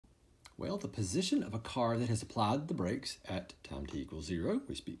Well, the position of a car that has applied the brakes at time t equals 0,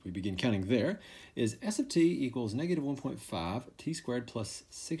 we begin counting there, is s of t equals negative 1.5 t squared plus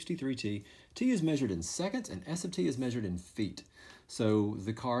 63t. T is measured in seconds and s of t is measured in feet. So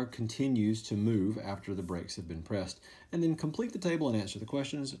the car continues to move after the brakes have been pressed. And then complete the table and answer the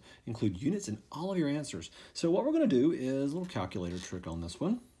questions. Include units in all of your answers. So what we're going to do is a little calculator trick on this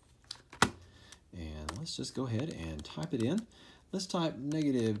one. And let's just go ahead and type it in. Let's type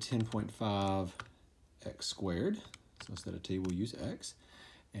negative 10.5 x squared. So instead of t, we'll use x.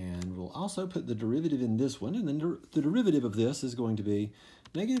 And we'll also put the derivative in this one. And then the derivative of this is going to be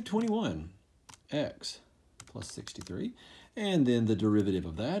negative 21 x plus 63. And then the derivative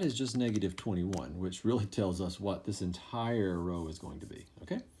of that is just negative 21, which really tells us what this entire row is going to be,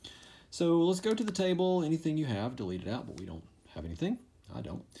 okay? So let's go to the table. Anything you have, delete it out, but we don't have anything. I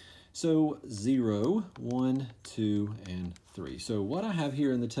don't. So 0, 1, 2, and 3. So what I have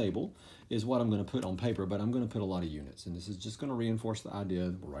here in the table is what I'm going to put on paper, but I'm going to put a lot of units. And this is just going to reinforce the idea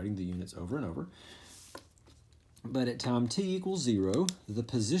that we're writing the units over and over. But at time t equals 0, the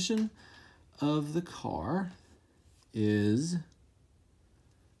position of the car is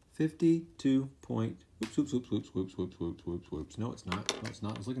 52 point, whoops. No, it's not. No, it's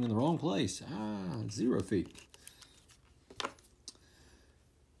not. I was looking in the wrong place. 0 feet.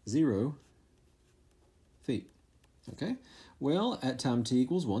 0 feet. Okay. Well, at time t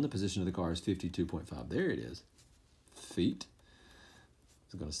equals 1, the position of the car is 52.5. There it is. Feet.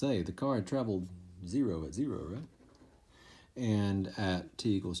 I was going to say, the car had traveled 0 at 0, right? And at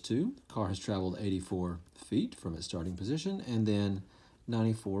t equals 2, the car has traveled 84 feet from its starting position, and then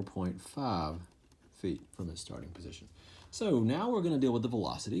 94.5 feet from its starting position. So now we're going to deal with the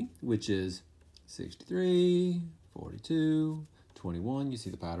velocity, which is 63, 42, 21, you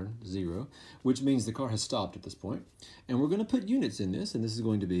see the pattern, 0, which means the car has stopped at this point. And we're going to put units in this, and this is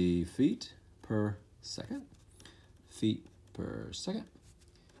going to be feet per second, feet per second,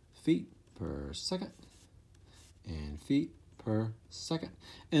 feet per second, and feet per second.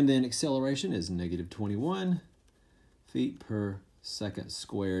 And then acceleration is negative 21 feet per second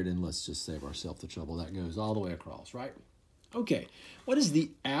squared, and let's just save ourselves the trouble. That goes all the way across, right? Okay, what is the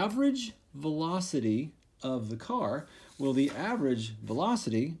average velocity of the car? Well, the average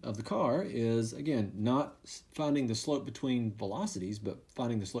velocity of the car is, again, not finding the slope between velocities, but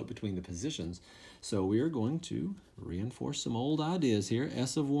finding the slope between the positions. So we are going to reinforce some old ideas here.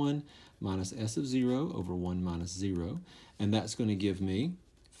 S of 1 minus S of 0 over 1 minus 0. And that's going to give me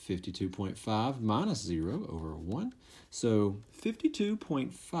 52.5 minus 0 over 1. So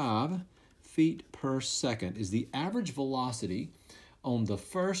 52.5 feet per second is the average velocity on the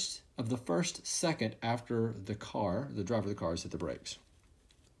first second after the driver of the car has hit the brakes.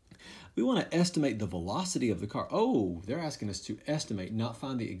 We want to estimate the velocity of the car. Oh, they're asking us to estimate, not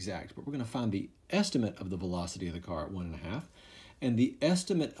find the exact, but we're going to find the estimate of the velocity of the car at 1.5. And the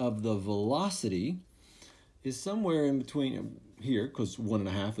estimate of the velocity is somewhere in between here, because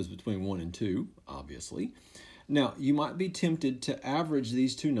 1.5 is between 1 and 2, obviously. Now, you might be tempted to average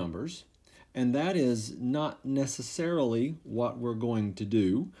these two numbers, and that is not necessarily what we're going to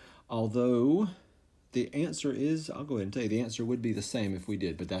do, although the answer is, I'll go ahead and tell you, the answer would be the same if we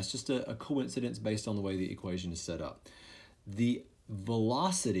did, but that's just a coincidence based on the way the equation is set up. The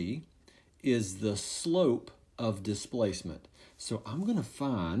velocity is the slope of displacement. So I'm going to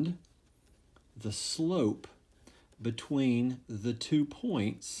find the slope between the 2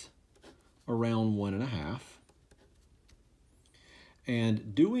 points around 1.5.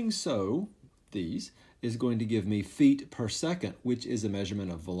 And doing so, these, is going to give me feet per second, which is a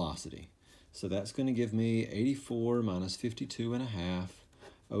measurement of velocity. So that's going to give me 84 minus 52.5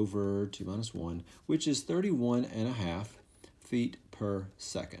 over 2 minus 1, which is 31.5 feet per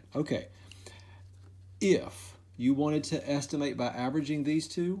second. Okay, if you wanted to estimate by averaging these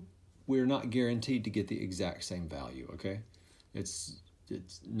two, we're not guaranteed to get the exact same value, okay? It's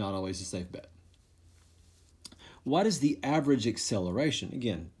not always a safe bet. What is the average acceleration?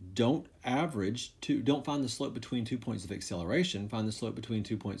 Again, don't find the slope between 2 points of acceleration, find the slope between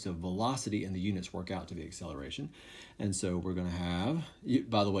 2 points of velocity, and the units work out to be acceleration. And so we're going to have,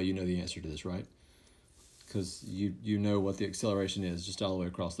 by the way, you know the answer to this, right? Because you know what the acceleration is just all the way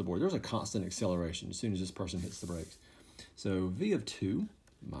across the board. There's a constant acceleration as soon as this person hits the brakes. So V of 2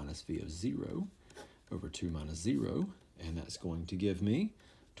 minus V of 0 over 2 minus 0, and that's going to give me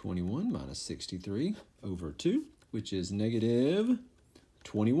 21 minus 63 over 2, which is negative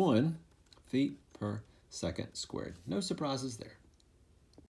 21 feet per second squared. No surprises there.